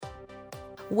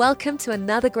Welcome to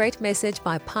another great message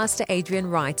by Pastor Adrian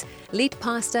Wright, lead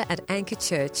pastor at Anchor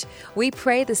Church. We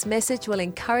pray this message will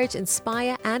encourage,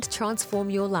 inspire, and transform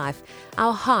your life.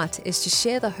 Our heart is to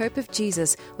share the hope of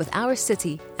Jesus with our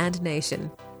city and nation.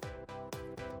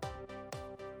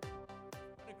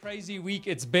 What a crazy week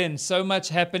it's been. So much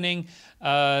happening,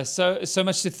 so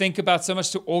much to think about, so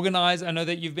much to organize. I know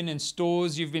that you've been in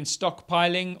stores, you've been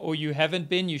stockpiling, or you haven't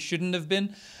been, you shouldn't have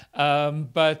been.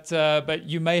 But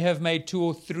you may have made 2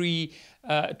 or 3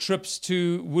 trips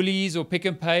to Woolies or Pick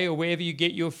n Pay or wherever you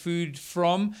get your food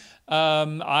from.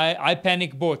 I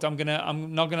panic bought. I'm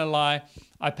not gonna lie.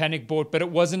 I panic bought, but it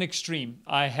wasn't extreme.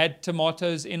 I had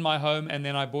tomatoes in my home, and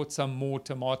then I bought some more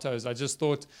tomatoes. I just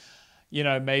thought,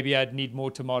 maybe I'd need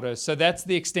more tomatoes. So that's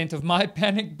the extent of my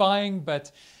panic buying.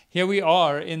 But here we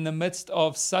are in the midst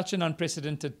of such an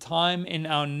unprecedented time in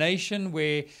our nation,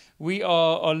 where we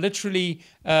are literally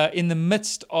in the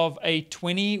midst of a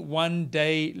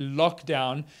 21-day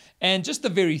lockdown. And just the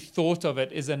very thought of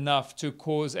it is enough to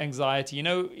cause anxiety.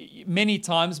 Many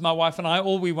times my wife and I,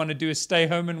 all we want to do is stay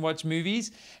home and watch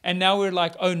movies. And now we're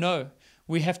like, oh no,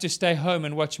 we have to stay home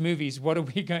and watch movies. What are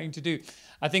we going to do?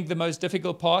 I think the most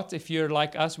difficult part, if you're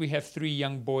like us, we have 3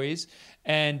 young boys,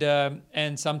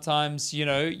 and sometimes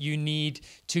you need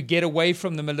to get away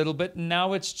from them a little bit. And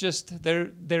now it's just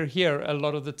they're here a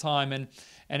lot of the time, and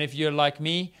if you're like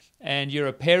me and you're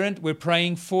a parent, we're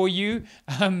praying for you.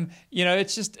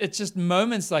 It's just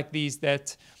moments like these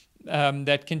that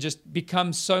can just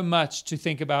become so much to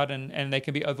think about, and they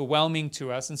can be overwhelming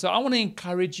to us. And so I want to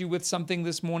encourage you with something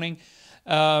this morning.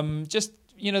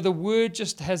 The word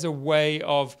just has a way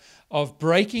of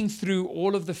breaking through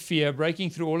all of the fear, breaking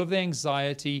through all of the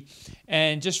anxiety,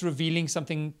 and just revealing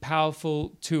something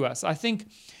powerful to us. I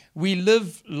think we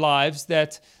live lives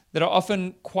that are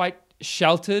often quite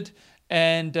sheltered,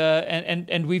 and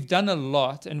we've done a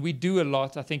lot, and we do a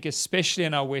lot, I think, especially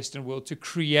in our Western world, to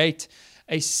create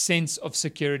a sense of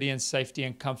security and safety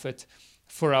and comfort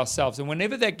for ourselves. And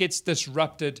whenever that gets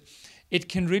disrupted, it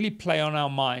can really play on our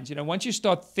minds. Once you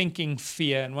start thinking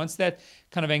fear, and once that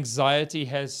kind of anxiety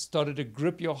has started to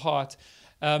grip your heart,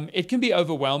 it can be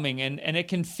overwhelming, and it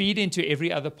can feed into every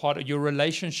other part of your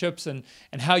relationships and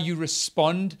how you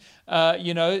respond.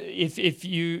 If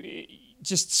you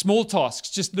just small tasks,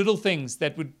 just little things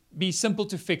that would be simple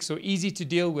to fix or easy to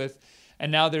deal with,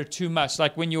 and now they're too much.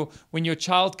 Like when your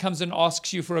child comes and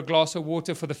asks you for a glass of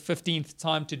water for the 15th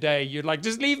time today, you're like,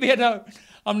 just leave me alone.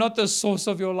 I'm not the source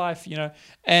of your life,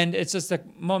 And it's just like,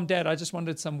 Mom, Dad, I just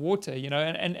wanted some water,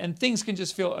 And things can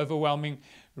just feel overwhelming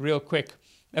real quick.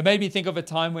 It made me think of a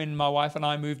time when my wife and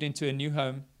I moved into a new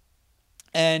home.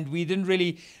 And we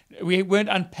weren't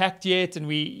unpacked yet, and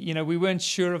we weren't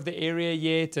sure of the area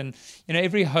yet. And,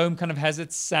 every home kind of has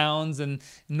its sounds and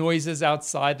noises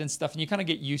outside and stuff. And you kind of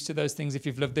get used to those things if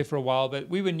you've lived there for a while. But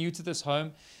we were new to this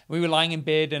home. We were lying in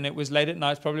bed, and it was late at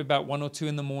night, probably about 1 or 2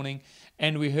 in the morning.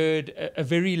 And we heard a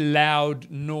very loud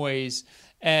noise,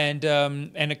 and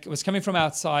it was coming from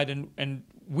outside, and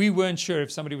we weren't sure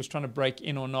if somebody was trying to break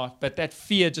in or not. But that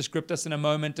fear just gripped us in a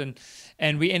moment,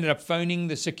 and we ended up phoning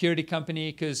the security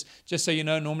company, because just so you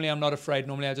know, normally I'm not afraid.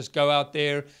 Normally I just go out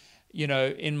there,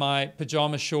 in my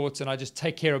pajama shorts, and I just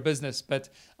take care of business. But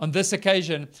on this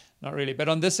occasion, not really, but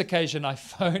on this occasion, I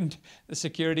phoned the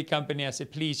security company. I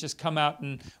said, please just come out,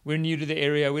 and we're new to the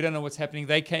area. We don't know what's happening.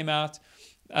 They came out.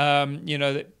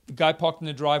 The guy parked in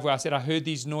the driveway. I said, I heard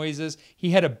these noises.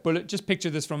 He had a bullet. Just picture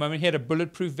this for a moment. He had a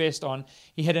bulletproof vest on.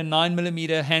 He had a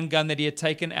 9mm handgun that he had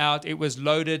taken out. It was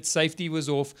loaded. Safety was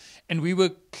off. And we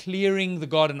were clearing the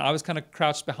garden. I was kind of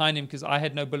crouched behind him because I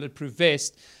had no bulletproof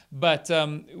vest. But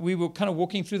we were kind of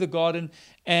walking through the garden,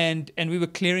 and we were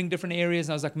clearing different areas.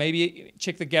 And I was like, maybe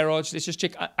check the garage. Let's just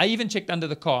check. I even checked under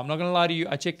the car. I'm not going to lie to you.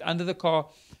 I checked under the car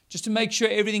just to make sure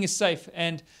everything is safe.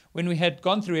 And when we had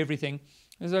gone through everything,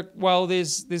 I was like, well,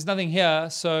 there's nothing here,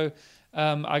 so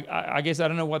I guess I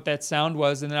don't know what that sound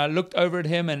was. And then I looked over at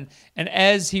him, and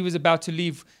as he was about to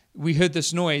leave, we heard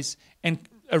this noise, and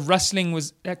a rustling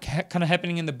was kind of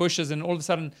happening in the bushes, and all of a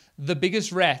sudden, the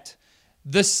biggest rat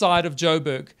this side of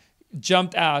Joburg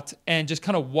jumped out and just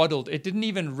kind of waddled. It didn't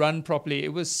even run properly.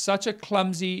 It was such a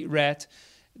clumsy rat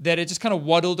that it just kind of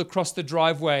waddled across the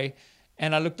driveway.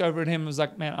 And I looked over at him and was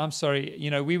like, man, I'm sorry.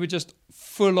 We were just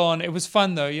full on. It was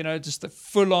fun though, just a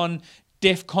full on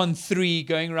DEFCON 3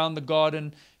 going around the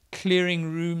garden,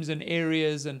 clearing rooms and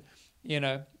areas, and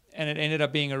it ended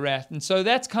up being a rat. And so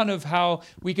that's kind of how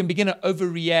we can begin to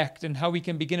overreact, and how we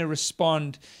can begin to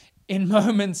respond in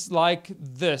moments like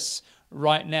this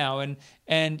right now.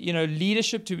 And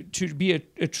leadership, to be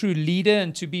a true leader,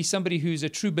 and to be somebody who's a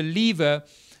true believer,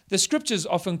 the scriptures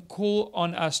often call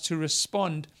on us to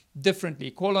respond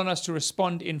differently, call on us to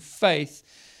respond in faith,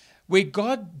 where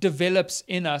God develops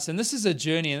in us. And this is a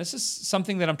journey, and this is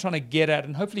something that I'm trying to get at,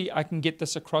 and hopefully I can get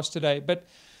this across today. But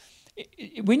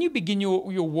when you begin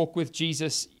your walk with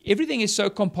Jesus, everything is so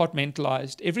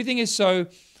compartmentalized. Everything is so,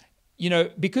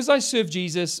 because I serve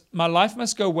Jesus, my life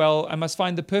must go well. I must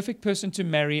find the perfect person to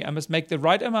marry. I must make the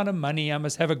right amount of money. I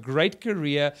must have a great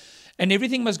career. And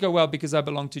everything must go well because I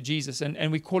belong to Jesus.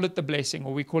 And we call it the blessing,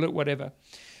 or we call it whatever.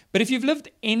 But if you've lived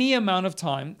any amount of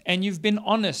time and you've been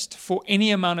honest for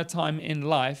any amount of time in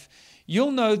life,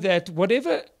 you'll know that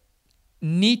whatever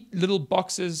neat little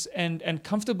boxes and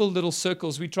comfortable little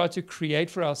circles we try to create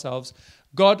for ourselves,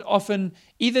 God often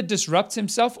either disrupts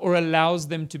himself or allows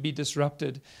them to be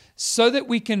disrupted so that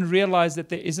we can realize that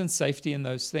there isn't safety in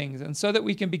those things, and so that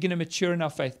we can begin to mature in our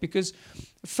faith. Because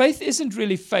faith isn't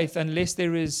really faith unless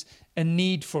there is a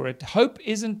need for it. Hope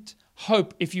isn't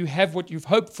hope if you have what you've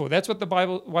hoped for. That's what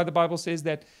why the Bible says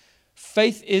that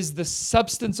faith is the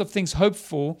substance of things hoped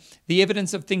for, the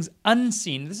evidence of things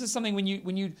unseen. This is something when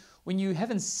you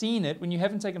haven't seen it, when you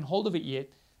haven't taken hold of it yet,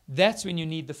 that's when you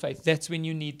need the faith. That's when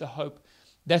you need the hope.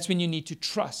 That's when you need to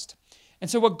trust. And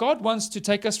so what God wants to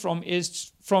take us from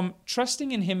is from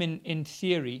trusting in him in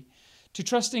theory to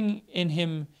trusting in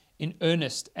him in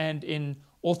earnest and in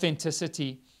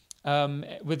authenticity,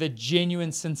 with a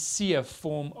genuine, sincere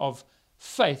form of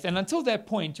faith. And until that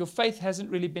point, your faith hasn't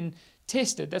really been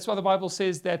tested. That's why the Bible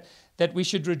says that we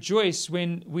should rejoice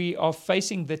when we are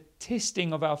facing the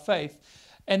testing of our faith.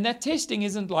 And that testing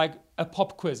isn't like a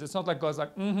pop quiz. It's not like God's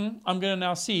like, I'm going to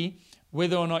now see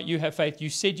whether or not you have faith. You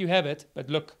said you have it, but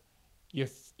look,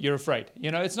 you're afraid.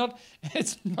 It's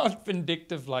not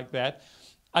vindictive like that.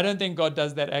 I don't think God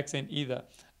does that accent either.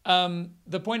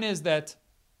 The point is that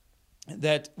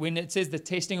when it says the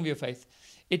testing of your faith,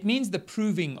 it means the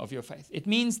proving of your faith. It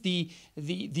means the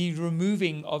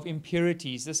removing of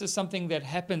impurities. This is something that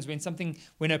happens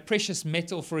when a precious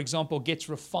metal, for example, gets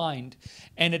refined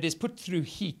and it is put through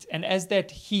heat. And as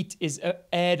that heat is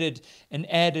added and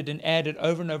added and added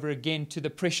over and over again to the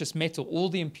precious metal, all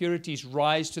the impurities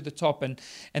rise to the top and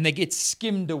they get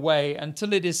skimmed away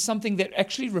until it is something that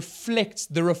actually reflects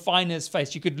the refiner's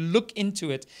face. You could look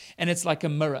into it and it's like a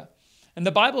mirror. And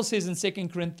the Bible says in 2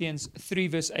 Corinthians 3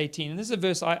 verse 18, and this is a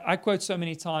verse I quote so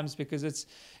many times because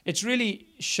it's really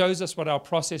shows us what our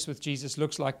process with Jesus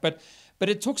looks like. But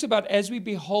it talks about as we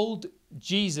behold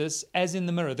Jesus as in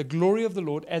the mirror, the glory of the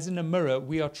Lord as in a mirror,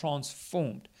 we are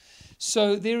transformed.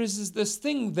 So there is this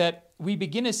thing that we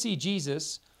begin to see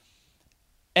Jesus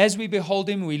as we behold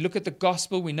him, we look at the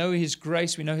gospel, we know his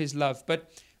grace, we know his love.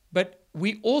 But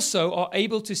we also are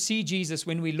able to see Jesus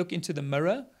when we look into the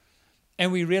mirror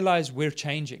and we realize we're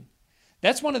changing.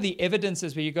 That's one of the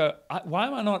evidences where you go, why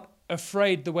am I not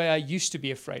afraid the way I used to be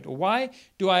afraid? Or why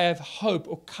do I have hope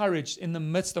or courage in the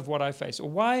midst of what I face? Or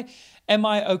why am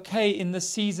I okay in this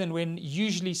season when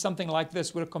usually something like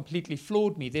this would have completely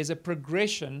floored me? There's a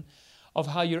progression of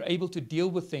how you're able to deal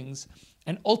with things.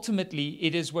 And ultimately,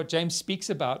 it is what James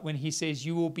speaks about when he says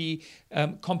you will be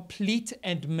complete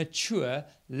and mature,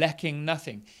 lacking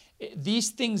nothing.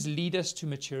 These things lead us to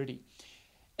maturity.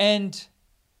 And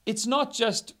it's not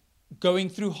just going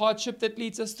through hardship that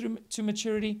leads us to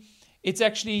maturity. It's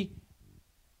actually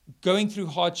going through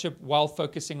hardship while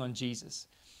focusing on Jesus.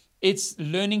 It's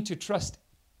learning to trust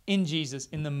in Jesus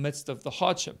in the midst of the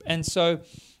hardship. And so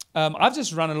I've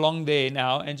just run along there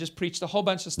now and just preached a whole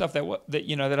bunch of stuff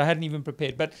that I hadn't even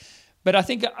prepared. But I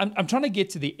think I'm trying to get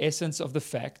to the essence of the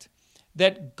fact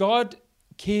that God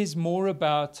cares more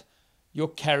about your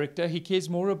character. He cares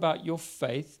more about your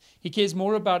faith. He cares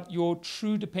more about your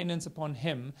true dependence upon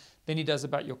him than he does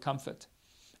about your comfort.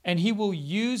 And he will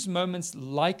use moments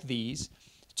like these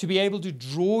to be able to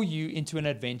draw you into an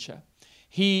adventure.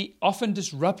 He often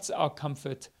disrupts our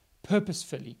comfort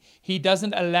purposefully. He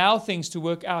doesn't allow things to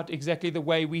work out exactly the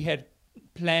way we had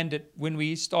planned it when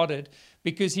we started,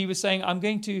 because he was saying, I'm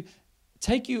going to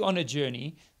take you on a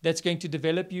journey that's going to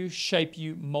develop you, shape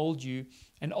you, mold you,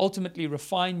 and ultimately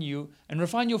refine you and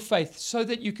refine your faith so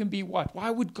that you can be what?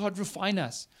 Why would God refine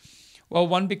us? Well,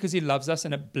 one, because he loves us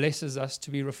and it blesses us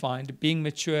to be refined. Being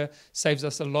mature saves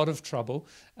us a lot of trouble.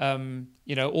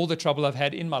 All the trouble I've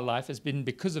had in my life has been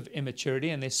because of immaturity,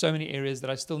 and there's so many areas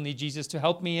that I still need Jesus to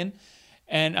help me in,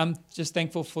 and I'm just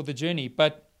thankful for the journey.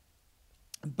 But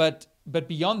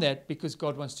beyond that, because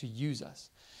God wants to use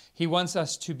us. He wants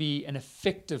us to be an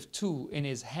effective tool in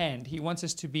his hand. He wants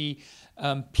us to be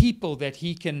people that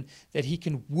he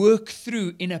can work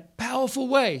through in a powerful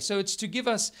way. So it's to give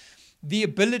us the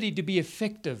ability to be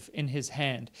effective in his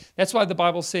hand. That's why the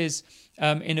Bible says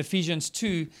in Ephesians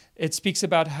 2, it speaks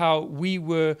about how we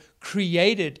were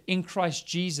created in Christ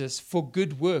Jesus for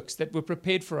good works that were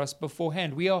prepared for us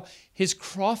beforehand. We are his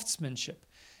craftsmanship.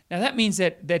 Now that means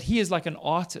that he is like an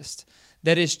artist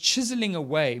that is chiseling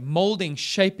away, molding,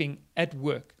 shaping at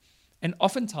work. And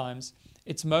oftentimes,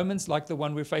 it's moments like the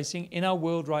one we're facing in our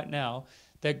world right now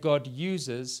that God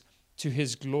uses to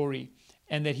his glory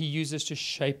and that he uses to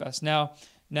shape us. Now,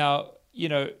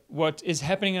 what is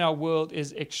happening in our world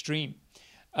is extreme.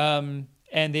 And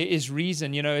there is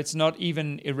reason, it's not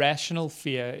even irrational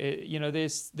fear.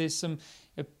 There's some,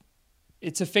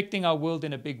 it's affecting our world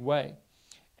in a big way.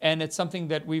 And it's something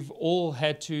that we've all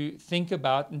had to think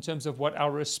about in terms of what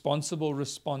our responsible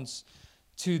response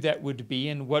to that would be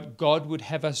and what God would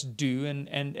have us do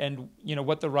and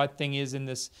what the right thing is in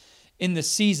this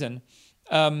season.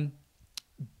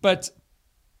 But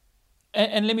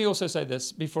let me also say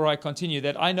this before I continue,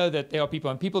 that I know that there are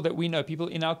people that we know, people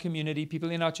in our community,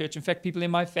 people in our church, in fact, people in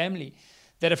my family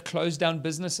that have closed down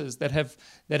businesses, that have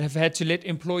had to let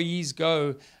employees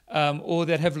go, or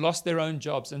that have lost their own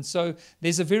jobs. And so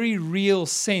there's a very real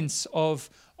sense of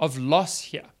loss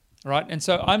here, right? And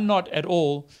so I'm not at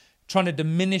all trying to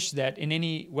diminish that in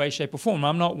any way, shape, or form.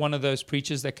 I'm not one of those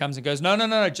preachers that comes and goes,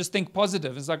 no, just think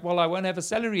positive. It's like, well, I won't have a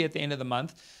salary at the end of the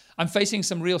month. I'm facing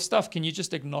some real stuff. Can you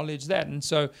just acknowledge that? And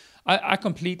so I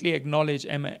completely acknowledge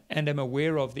and am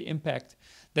aware of the impact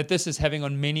that this is having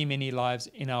on many, many lives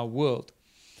in our world.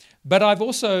 But I've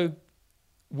also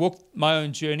walked my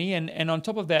own journey. And on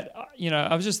top of that,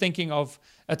 I was just thinking of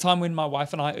a time when my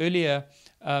wife and I earlier,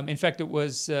 in fact, it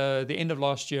was the end of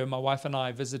last year, my wife and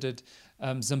I visited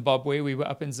Zimbabwe. We were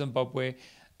up in Zimbabwe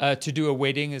to do a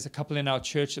wedding. There's a couple in our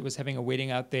church that was having a wedding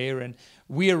out there. And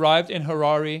we arrived in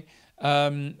Harare.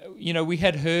 We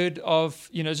had heard of,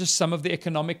 just some of the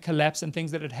economic collapse and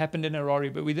things that had happened in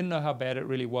Harare, but we didn't know how bad it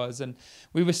really was. And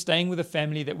we were staying with a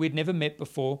family that we'd never met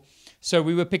before. So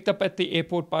we were picked up at the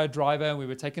airport by a driver and we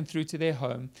were taken through to their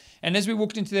home. And as we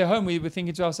walked into their home, we were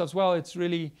thinking to ourselves, well, it's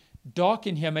really dark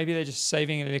in here. Maybe they're just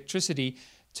saving electricity.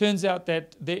 Turns out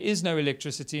that there is no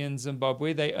electricity in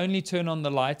Zimbabwe. They only turn on the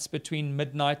lights between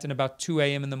midnight and about 2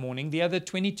 a.m. in the morning. The other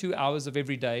 22 hours of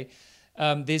every day,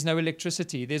 there's no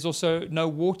electricity. There's also no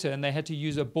water, and they had to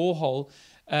use a borehole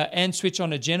and switch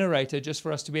on a generator just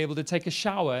for us to be able to take a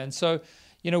shower. And so,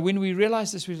 when we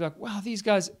realized this, we were like, wow, these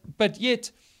guys, but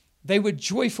yet they were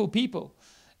joyful people.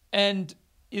 And,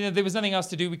 there was nothing else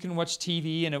to do. We couldn't watch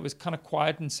TV, and it was kind of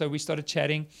quiet. And so we started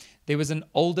chatting. There was an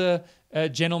older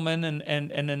gentleman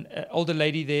and an older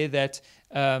lady there that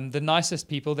the nicest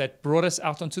people that brought us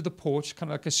out onto the porch, kind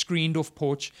of like a screened off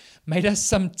porch, made us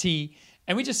some tea.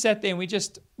 And we just sat there and we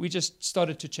just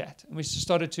started to chat. And we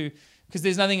started to, because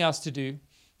there's nothing else to do.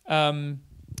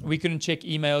 We couldn't check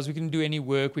emails. We couldn't do any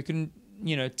work. We couldn't,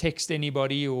 text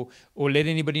anybody or let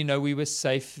anybody know we were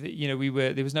safe.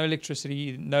 There was no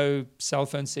electricity, no cell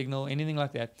phone signal, anything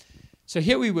like that. So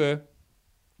here we were,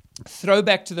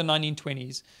 throwback to the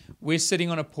 1920s. We're sitting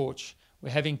on a porch.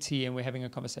 We're having tea and we're having a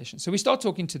conversation. So we start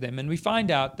talking to them and we find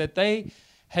out that they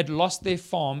had lost their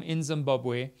farm in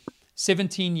Zimbabwe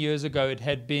 17 years ago.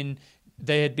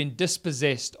 They had been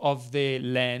dispossessed of their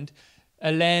land,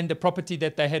 a property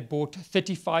that they had bought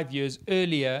 35 years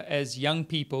earlier as young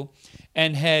people,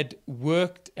 and had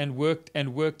worked and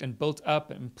built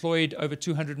up, employed over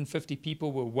 250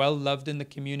 people, were well loved in the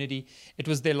community. It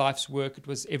was their life's work. It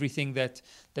was everything that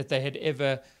they had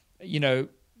ever,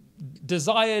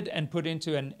 desired and put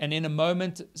into. And in a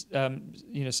moment,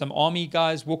 some army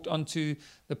guys walked onto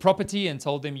the property and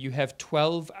told them, you have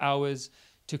 12 hours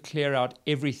to clear out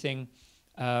everything,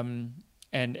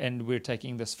 and we're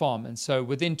taking this farm. And so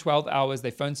within 12 hours,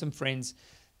 they phoned some friends.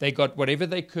 They got whatever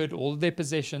they could, all of their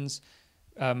possessions,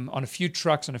 on a few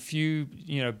trucks, on a few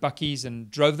buckies, and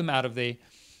drove them out of there.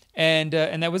 And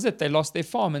that was it. They lost their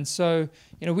farm. And so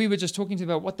we were just talking to them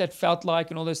about what that felt like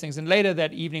and all those things. And later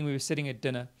that evening, we were sitting at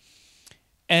dinner.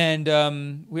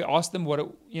 And we asked them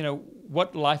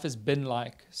what life has been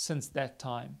like since that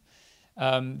time.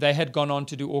 They had gone on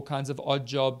to do all kinds of odd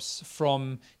jobs,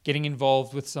 from getting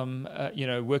involved with some,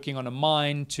 working on a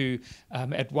mine, to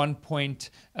at one point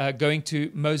going to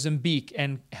Mozambique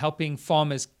and helping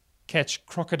farmers catch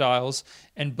crocodiles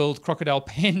and build crocodile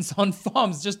pens on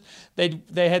farms. Just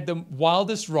they had the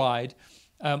wildest ride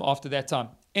after that time.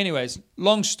 Anyways,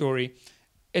 long story.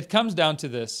 It comes down to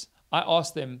this. I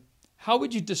asked them, how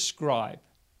would you describe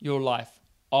your life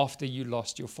after you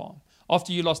lost your farm?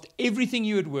 After you lost everything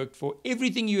you had worked for,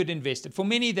 everything you had invested. For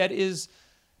many, that is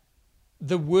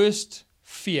the worst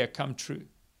fear come true.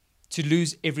 to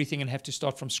lose everything and have to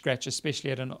start from scratch,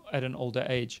 especially at an older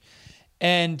age.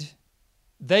 And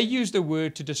they used a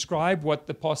word to describe what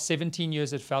the past 17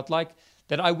 years had felt like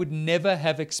that I would never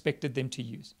have expected them to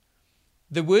use.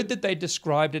 The word that they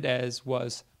described it as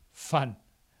was fun.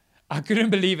 I couldn't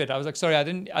believe it. I was like, sorry, I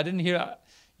didn't hear,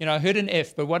 I heard an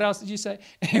F, but what else did you say?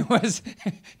 It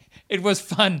was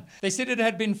fun. They said it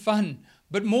had been fun.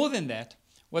 But more than that,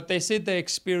 what they said they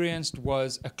experienced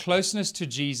was a closeness to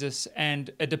Jesus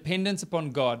and a dependence upon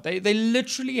God. They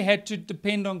literally had to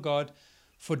depend on God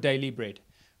for daily bread,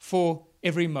 for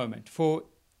every moment, for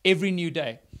every new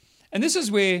day. And this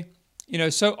is where,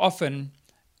 so often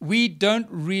we don't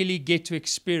really get to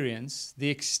experience the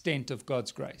extent of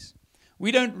God's grace.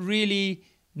 We don't really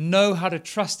know how to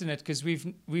trust in it because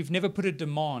we've never put a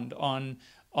demand on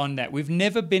that. We've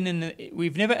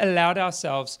never allowed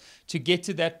ourselves to get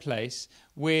to that place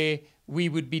where we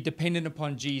would be dependent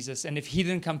upon Jesus. And if he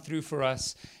didn't come through for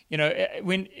us,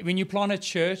 when you plant a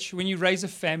church, when you raise a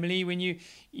family, when you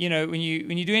do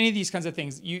any of these kinds of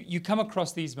things, you come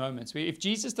across these moments where if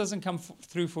Jesus doesn't come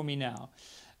through for me now,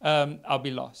 I'll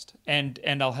be lost and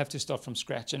I'll have to start from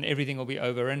scratch and everything will be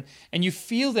over. And you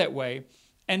feel that way.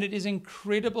 And it is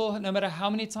incredible, no matter how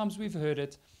many times we've heard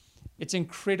it, it's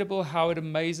incredible how it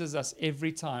amazes us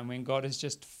every time when God is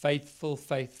just faithful,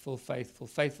 faithful, faithful,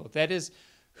 faithful. That is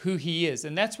who he is.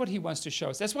 And that's what he wants to show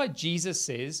us. That's why Jesus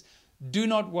says, do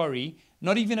not worry,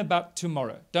 not even about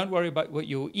tomorrow. Don't worry about what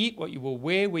you will eat, what you will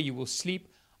wear, where you will sleep.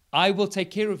 I will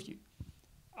take care of you.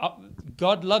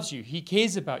 God loves you. He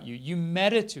cares about you. You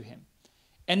matter to him.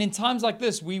 And in times like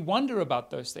this, we wonder about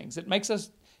those things. It makes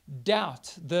us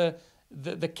doubt the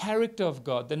character of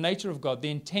God, the nature of God,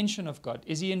 the intention of God.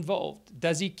 Is he involved?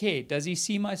 Does he care? Does he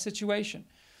see my situation?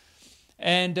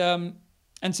 And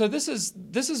so this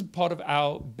is part of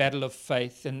our battle of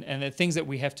faith and the things that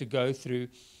we have to go through.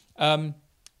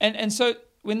 And so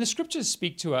when the scriptures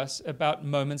speak to us about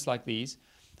moments like these,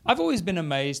 I've always been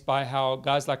amazed by how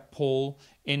guys like Paul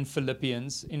in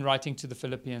Philippians, in writing to the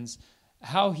Philippians,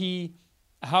 how he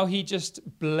just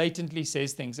blatantly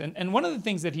says things. And one of the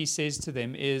things that he says to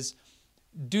them is,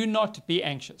 do not be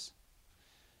anxious.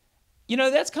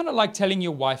 That's kind of like telling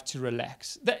your wife to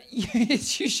relax.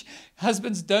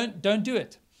 Husbands, don't do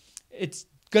it. It's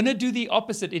going to do the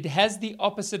opposite. It has the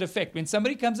opposite effect. When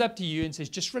somebody comes up to you and says,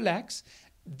 just relax,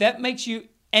 that makes you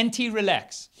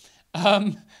anti-relax.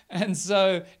 And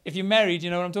so if you're married, you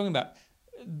know what I'm talking about.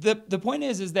 The point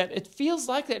is that it feels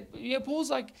like that. Paul's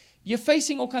like, you're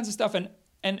facing all kinds of stuff.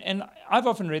 And I've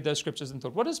often read those scriptures and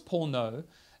thought, what does Paul know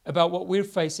about what we're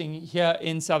facing here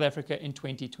in South Africa in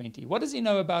 2020? What does he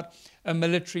know about a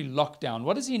military lockdown?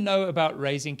 What does he know about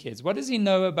raising kids? What does he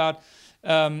know about,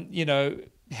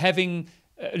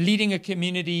 leading a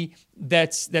community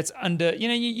that's under,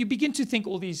 you begin to think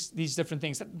all these different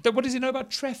things. What does he know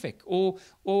about traffic or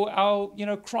our,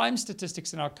 crime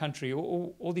statistics in our country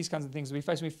or all these kinds of things we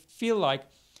face? We feel like,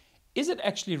 is it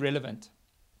actually relevant?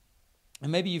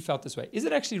 And maybe you felt this way. Is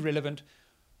it actually relevant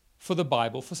for the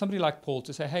Bible, for somebody like Paul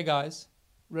to say, hey guys,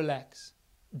 relax,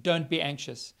 don't be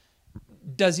anxious?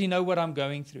 Does he know what I'm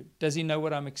going through? Does he know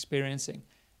what I'm experiencing?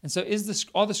 And so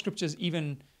are the scriptures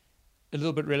even a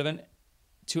little bit relevant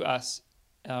to us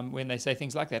when they say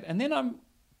things like that? And then I'm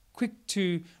quick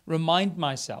to remind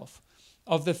myself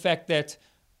of the fact that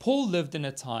Paul lived in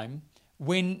a time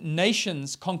when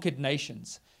nations conquered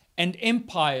nations and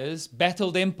empires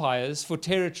battled empires for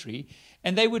territory.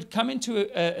 And they would come into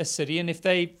a city, and if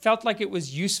they felt like it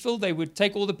was useful, they would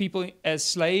take all the people as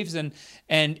slaves and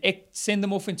send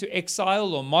them off into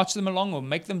exile or march them along or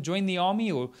make them join the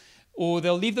army, or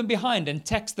they'll leave them behind and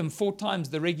tax them 4 times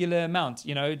the regular amount,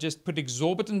 just put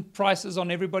exorbitant prices on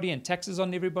everybody and taxes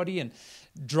on everybody and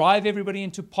drive everybody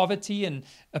into poverty and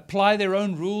apply their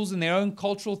own rules and their own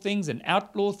cultural things and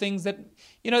outlaw things that,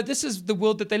 this is the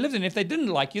world that they lived in. If they didn't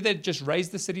like you, they'd just raze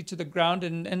the city to the ground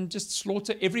and just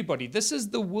slaughter everybody. This is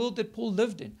the world that Paul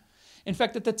lived in. In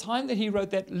fact, at the time that he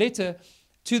wrote that letter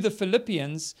to the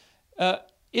Philippians,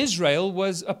 Israel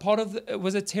was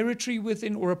was a territory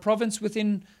within, or a province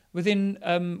within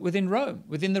Rome,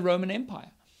 within the Roman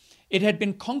Empire. It had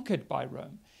been conquered by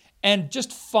Rome. And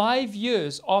just 5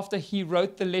 years after he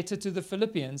wrote the letter to the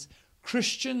Philippians,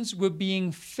 Christians were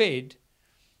being fed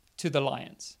to the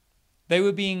lions. They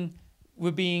were being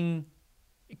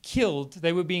killed.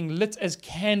 They were being lit as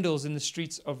candles in the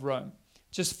streets of Rome,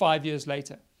 just 5 years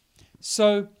later.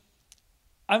 So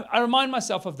I remind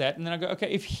myself of that, and then I go,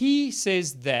 okay, if he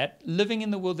says that, living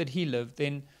in the world that he lived,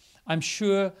 then I'm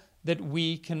sure that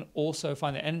we can also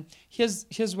find that. And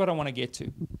here's what I want to get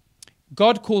to.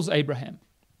 God calls Abraham.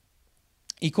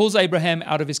 He calls Abraham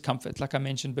out of his comfort, like I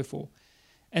mentioned before.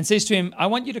 and says to him, I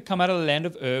want you to come out of the land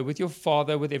of Ur with your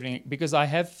father, with everything, because I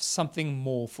have something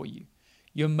more for you.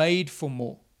 You're made for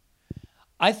more.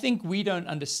 I think we don't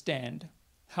understand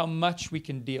how much we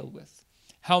can deal with,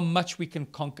 how much we can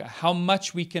conquer, how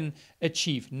much we can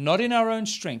achieve, not in our own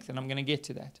strength, and I'm going to get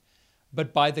to that,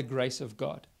 but by the grace of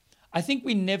God. I think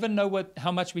we never know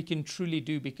how much we can truly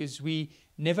do because we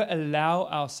never allow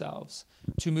ourselves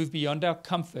to move beyond our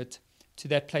comfort to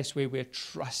that place where we're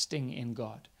trusting in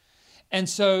God. And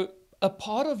so a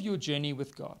part of your journey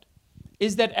with God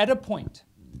is that at a point,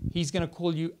 He's going to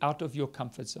call you out of your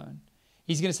comfort zone.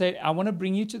 He's going to say, I want to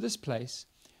bring you to this place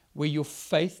where your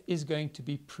faith is going to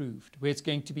be proved, where it's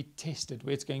going to be tested,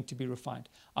 where it's going to be refined.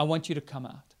 I want you to come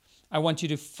out. I want you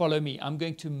to follow me. I'm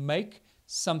going to make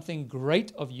something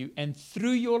great of you. And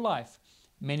through your life,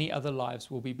 many other lives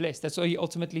will be blessed. That's what He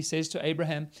ultimately says to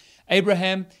Abraham.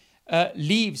 Abraham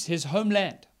leaves his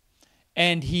homeland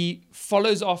and he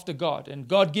follows after God. And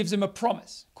God gives him a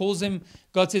promise.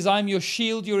 God says, I'm your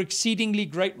shield, your exceedingly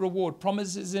great reward.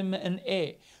 Promises him an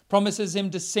heir. Promises him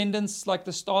descendants like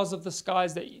the stars of the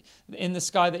skies in the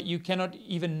sky that you cannot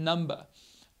even number.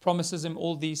 Promises him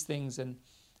all these things. And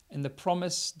the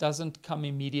promise doesn't come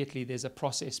immediately. There's a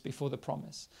process before the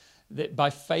promise. That by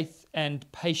faith and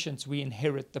patience we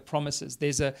inherit the promises.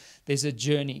 There's a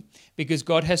journey because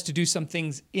God has to do some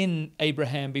things in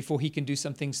Abraham before He can do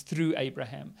some things through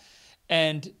Abraham.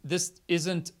 And this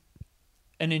isn't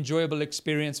an enjoyable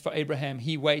experience for Abraham.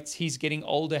 He waits. He's getting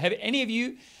older. Have any of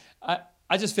you...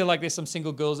 I just feel like there's some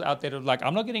single girls out there that are like,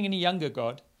 I'm not getting any younger,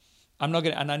 God. I'm not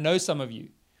going to, and I know some of you,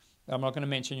 but I'm not going to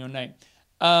mention your name.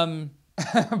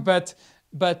 But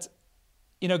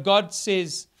God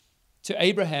says to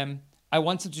Abraham, I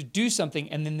want him to do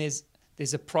something, and then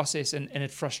there's a process, and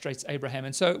it frustrates Abraham.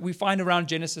 And so we find around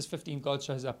Genesis 15, God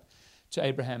shows up to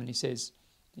Abraham, and he says,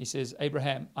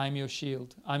 Abraham, I'm your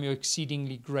shield. I'm your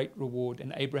exceedingly great reward.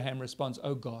 And Abraham responds,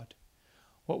 oh God,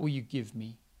 what will you give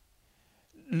me?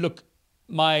 Look,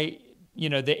 I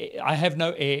have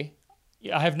no heir.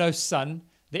 I have no son.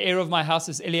 The heir of my house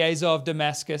is Eliezer of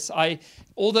Damascus.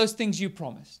 All those things you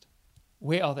promised,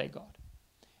 where are they, God?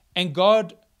 And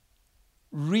God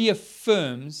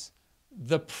reaffirms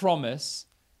the promise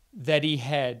that He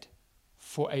had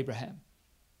for Abraham.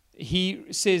 He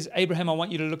says, Abraham, I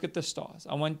want you to look at the stars.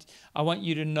 I want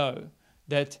you to know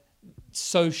that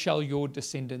so shall your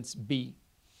descendants be.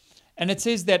 And it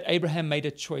says that Abraham made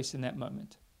a choice in that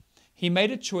moment. He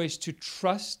made a choice to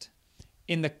trust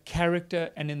in the character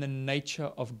and in the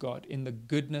nature of God, in the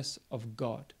goodness of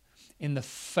God, in the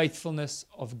faithfulness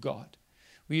of God.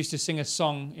 We used to sing a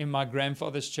song in my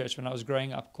grandfather's church when I was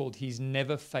growing up called He's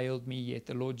Never Failed Me Yet.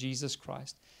 The Lord Jesus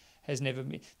Christ has never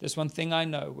me. There's one thing I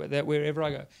know, that wherever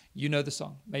I go, you know the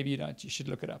song. Maybe you don't. You should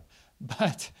look it up.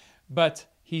 But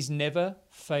He's never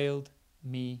failed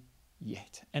me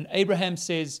yet. And Abraham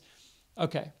says,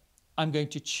 okay, I'm going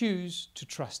to choose to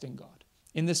trust in God.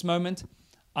 In this moment,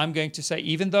 I'm going to say,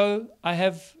 even though I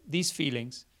have these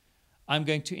feelings, I'm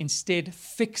going to instead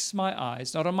fix my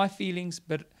eyes, not on my feelings,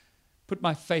 but put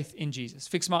my faith in Jesus.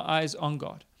 Fix my eyes on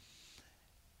God.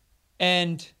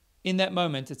 And in that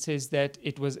moment, it says that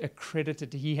it was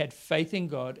accredited. He had faith in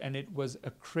God, and it was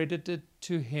accredited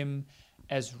to him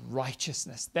as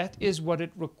righteousness. That is what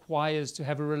it requires to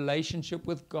have a relationship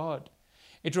with God.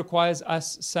 It requires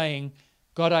us saying,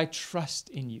 God, I trust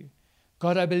in you.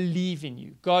 God, I believe in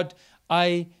you. God,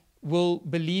 I will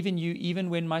believe in you even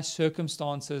when my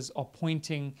circumstances are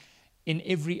pointing in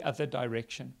every other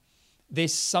direction.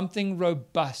 There's something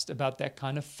robust about that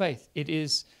kind of faith. It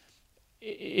is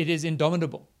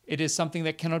indomitable. It is something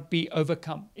that cannot be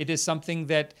overcome. It is something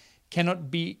that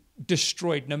cannot be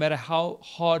destroyed. No matter how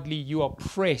hardly you are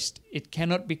pressed, it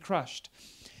cannot be crushed.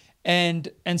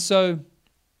 And so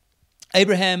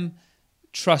Abraham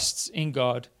trusts in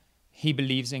God. He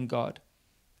believes in God.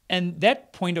 And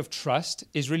that point of trust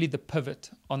is really the pivot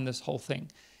on this whole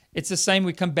thing. It's the same.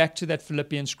 We come back to that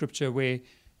Philippians scripture where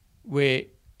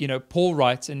Paul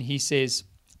writes and he says,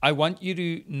 I want you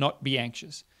to not be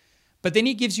anxious. But then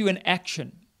he gives you an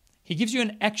action. He gives you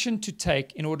an action to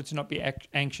take in order to not be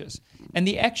anxious. And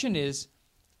the action is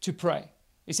to pray.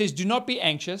 He says, do not be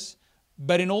anxious,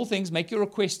 but in all things, make your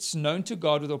requests known to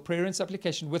God with all prayer and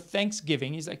supplication, with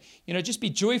thanksgiving. He's like, just be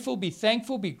joyful, be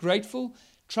thankful, be grateful,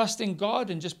 trust in God,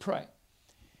 and just pray.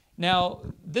 Now,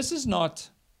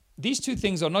 these two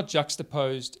things are not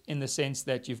juxtaposed in the sense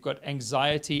that you've got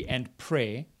anxiety and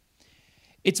prayer.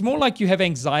 It's more like you have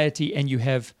anxiety and you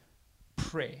have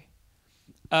prayer.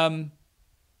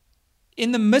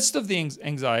 In the midst of the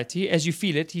anxiety, as you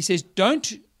feel it, he says,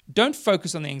 don't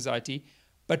focus on the anxiety,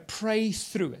 but pray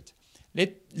through it.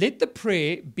 Let the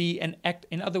prayer be an act.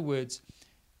 In other words,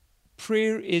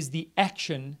 prayer is the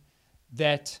action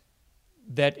that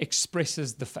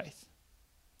expresses the faith.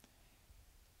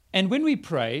 And when we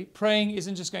pray, praying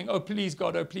isn't just going, oh, please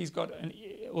God, oh, please God. And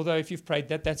although if you've prayed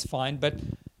that, that's fine. But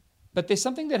there's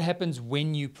something that happens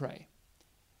when you pray.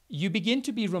 You begin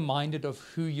to be reminded of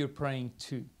who you're praying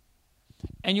to.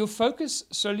 And your focus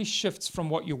slowly shifts from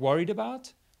what you're worried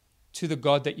about to the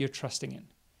God that you're trusting in.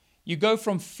 You go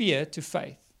from fear to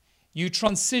faith. You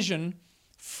transition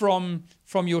from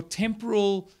your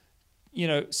temporal,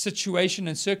 situation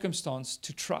and circumstance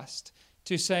to trust,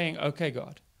 to saying, okay,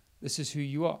 God, this is who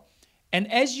you are.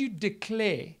 And as you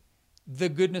declare the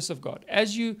goodness of God,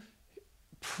 as you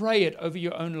pray it over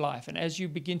your own life, and as you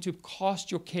begin to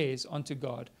cast your cares onto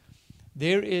God,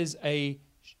 there is a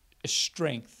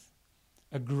strength,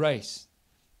 a grace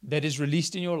that is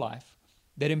released in your life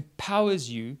that empowers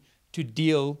you to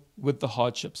deal with the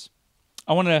hardships.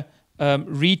 I want to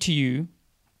read to you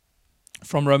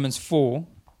from Romans 4.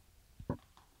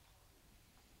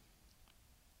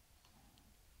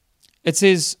 It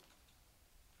says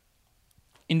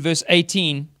in verse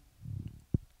 18,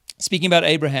 speaking about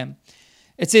Abraham,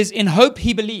 it says, in hope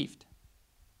he believed.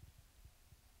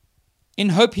 In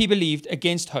hope he believed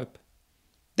against hope,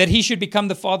 that he should become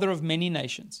the father of many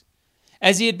nations.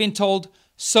 As he had been told,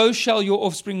 so shall your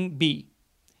offspring be.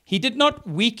 He did not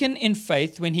weaken in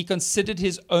faith when he considered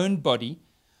his own body,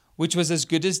 which was as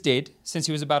good as dead, since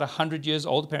he was about 100 years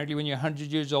old. Apparently, when you're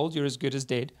 100 years old, you're as good as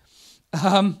dead.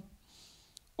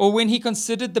 Or when he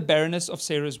considered the barrenness of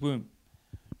Sarah's womb.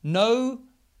 No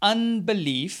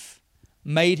unbelief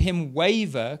made him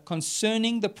waver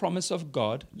concerning the promise of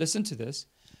God. Listen to this.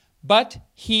 But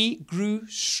he grew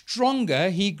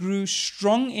stronger. He grew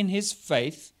strong in his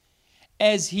faith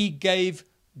as he gave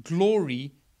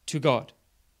glory to God.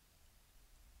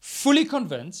 Fully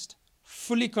convinced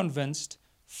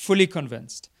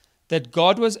that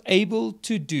God was able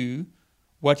to do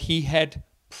what he had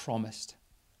promised.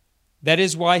 That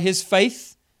is why his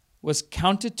faith was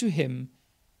counted to him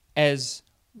as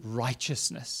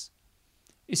righteousness.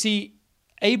 You see,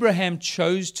 Abraham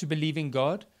chose to believe in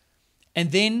God,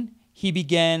 and then he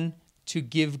began to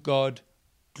give God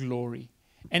glory.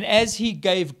 And as he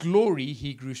gave glory,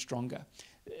 he grew stronger.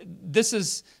 This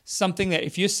is something that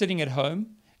if you're sitting at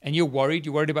home and you're worried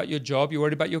about your job, you're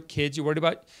worried about your kids, you're worried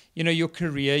about, your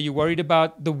career, you're worried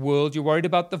about the world, you're worried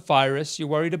about the virus, you're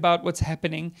worried about what's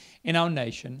happening in our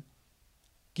nation,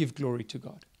 give glory to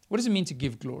God. What does it mean to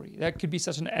give glory? That could be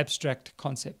such an abstract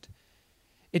concept.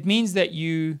 It means that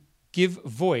you give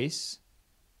voice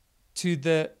to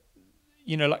the,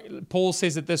 like Paul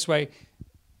says it this way,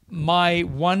 my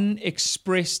one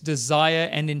expressed desire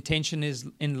and intention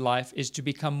in life is to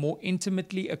become more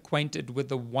intimately acquainted with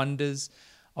the wonders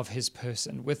of his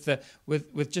person, with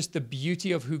just the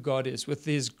beauty of who God is, with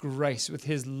his grace, with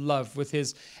his love, with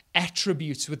his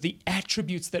attributes, with the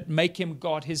attributes that make him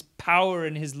God, his power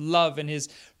and his love and his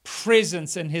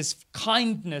presence and his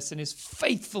kindness and his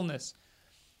faithfulness.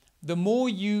 The more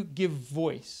you give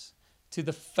voice to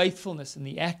the faithfulness and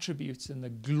the attributes and the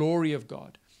glory of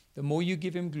God, the more you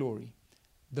give him glory,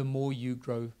 the more you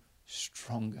grow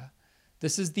stronger.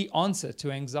 This is the answer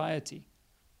to anxiety.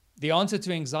 The answer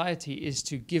to anxiety is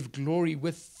to give glory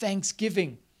with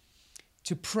thanksgiving,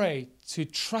 to pray, to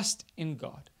trust in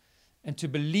God, and to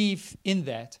believe in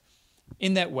that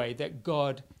way that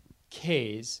God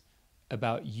cares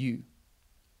about you.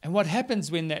 And what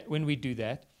happens when we do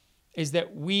that is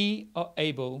that we are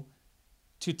able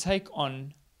to take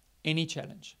on any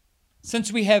challenge.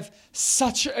 Since we have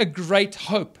such a great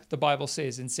hope, the Bible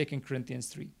says in 2 Corinthians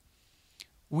 3,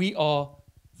 we are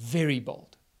very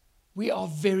bold. We are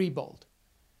very bold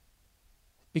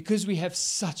because we have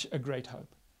such a great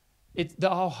hope.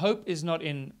 Our hope is not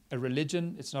in a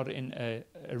religion. It's not in a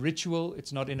ritual.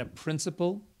 It's not in a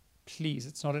principle. Please,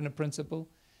 it's not in a principle.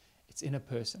 It's in a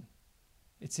person.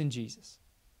 It's in Jesus.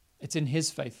 It's in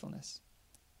his faithfulness.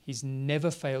 He's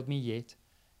never failed me yet.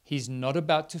 He's not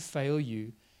about to fail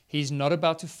you. He's not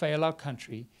about to fail our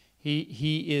country.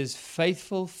 He is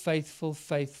faithful, faithful,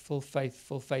 faithful,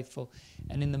 faithful, faithful.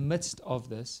 And in the midst of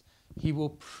this, he will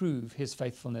prove his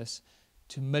faithfulness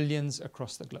to millions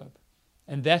across the globe.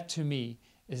 And that to me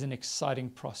is an exciting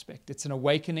prospect. It's an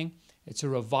awakening. It's a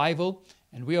revival.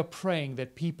 And we are praying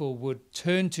that people would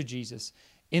turn to Jesus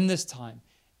in this time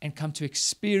and come to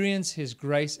experience his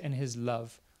grace and his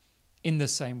love in the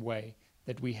same way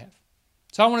that we have.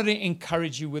 So I wanted to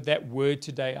encourage you with that word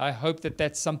today. I hope that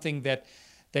that's something that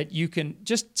you can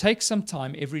just take some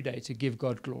time every day to give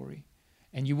God glory.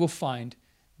 And you will find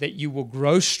that you will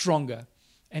grow stronger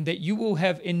and that you will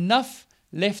have enough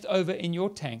left over in your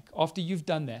tank after you've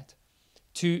done that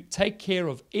to take care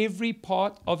of every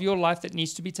part of your life that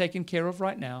needs to be taken care of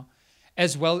right now,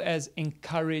 as well as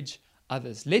encourage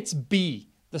others. Let's be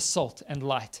the salt and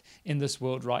light in this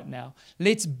world right now.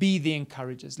 Let's be the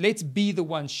encouragers. Let's be the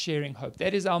ones sharing hope.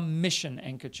 That is our mission,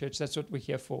 Anchor Church. That's what we're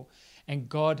here for. And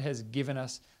God has given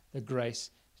us the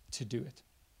grace to do it.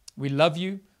 We love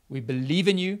you. We believe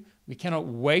in you. We cannot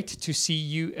wait to see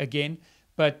you again.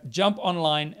 But jump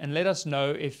online and let us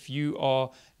know if you are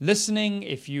listening,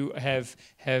 if you have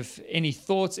any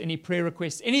thoughts, any prayer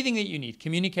requests, anything that you need.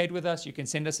 Communicate with us. You can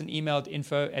send us an email at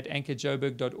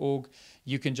info@anchorjoburg.org.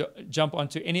 You can jump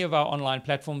onto any of our online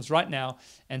platforms right now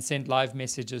and send live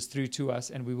messages through to us,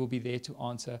 and we will be there to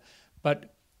answer.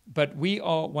 But we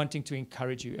are wanting to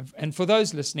encourage you. And for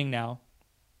those listening now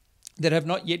that have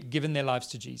not yet given their lives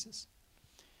to Jesus,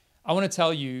 I want to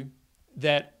tell you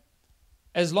that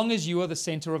as long as you are the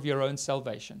center of your own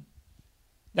salvation,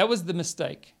 that was the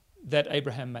mistake that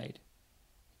Abraham made.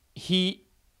 He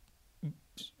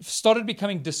started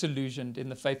becoming disillusioned in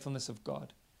the faithfulness of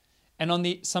God, and on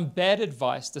some bad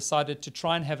advice decided to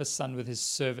try and have a son with his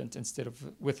servant instead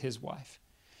of with his wife.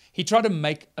 He tried to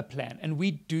make a plan, and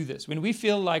we do this. When we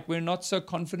feel like we're not so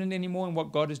confident anymore in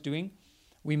what God is doing,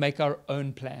 we make our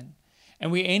own plan, and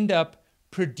we end up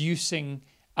producing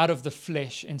out of the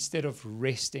flesh instead of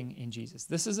resting in Jesus.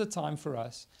 This is a time for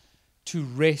us to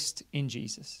rest in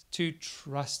Jesus, to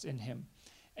trust in him.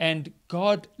 And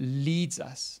God leads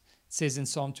us, it says in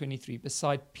Psalm 23,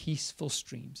 beside peaceful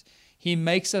streams. He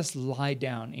makes us lie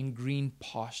down in green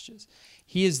pastures.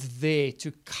 He is there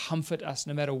to comfort us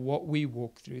no matter what we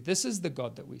walk through. This is the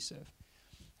God that we serve.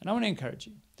 And I want to encourage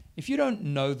you, if you don't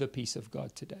know the peace of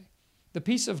God today, the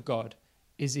peace of God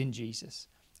is in Jesus.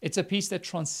 It's a peace that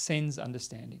transcends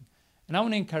understanding. And I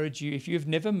want to encourage you, if you've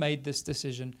never made this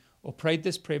decision or prayed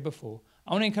this prayer before,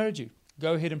 I want to encourage you,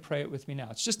 go ahead and pray it with me now.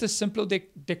 It's just a simple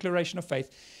declaration of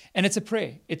faith, and it's a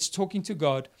prayer. It's talking to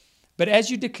God. But as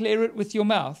you declare it with your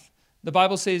mouth, the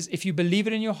Bible says if you believe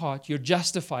it in your heart, you're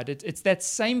justified. It's that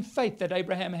same faith that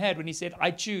Abraham had when he said,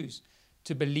 I choose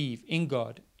to believe in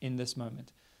God in this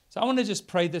moment. So I want to just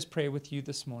pray this prayer with you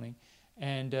this morning.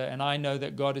 And I know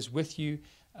that God is with you,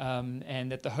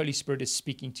 and that the Holy Spirit is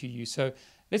speaking to you. So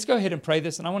let's go ahead and pray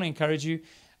this. And I want to encourage you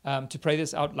to pray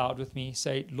this out loud with me.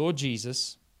 Say, Lord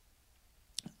Jesus,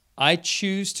 I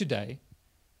choose today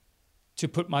to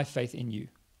put my faith in you.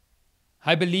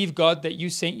 I believe, God, that you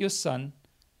sent your Son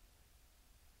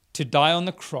to die on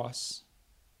the cross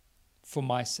for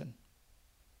my sin.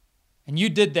 And you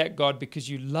did that, God, because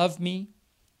you love me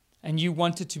and you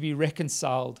wanted to be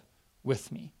reconciled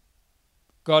with me.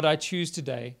 God, I choose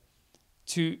today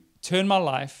to turn my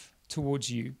life towards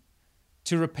you,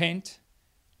 to repent,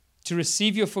 to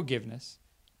receive your forgiveness,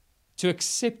 to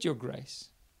accept your grace.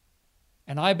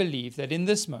 And I believe that in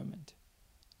this moment,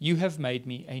 you have made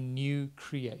me a new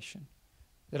creation,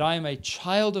 that I am a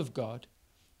child of God,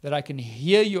 that I can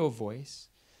hear your voice,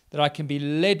 that I can be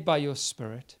led by your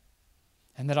Spirit,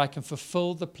 and that I can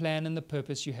fulfill the plan and the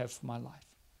purpose you have for my life.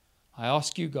 I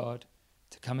ask you, God,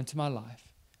 to come into my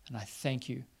life, and I thank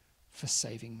you for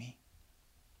saving me.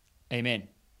 Amen.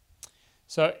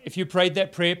 So if you prayed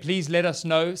that prayer, please let us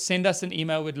know. Send us an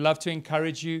email. We'd love to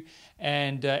encourage you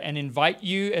and invite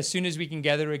you as soon as we can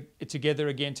gather together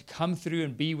again to come through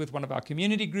and be with one of our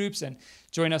community groups and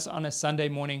join us on a Sunday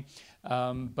morning.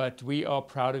 But we are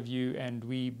proud of you, and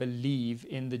we believe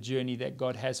in the journey that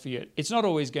God has for you. It's not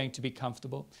always going to be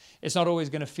comfortable. It's not always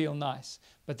going to feel nice.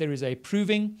 But there is a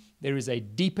proving, there is a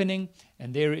deepening,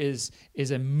 and there is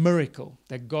a miracle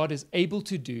that God is able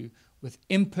to do with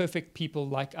imperfect people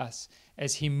like us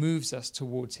as he moves us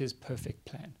towards his perfect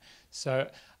plan. So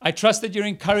I trust that you're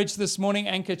encouraged this morning,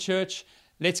 Anchor Church.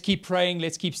 Let's keep praying.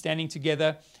 Let's keep standing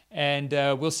together. And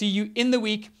we'll see you in the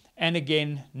week and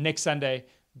again next Sunday.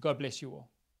 God bless you all.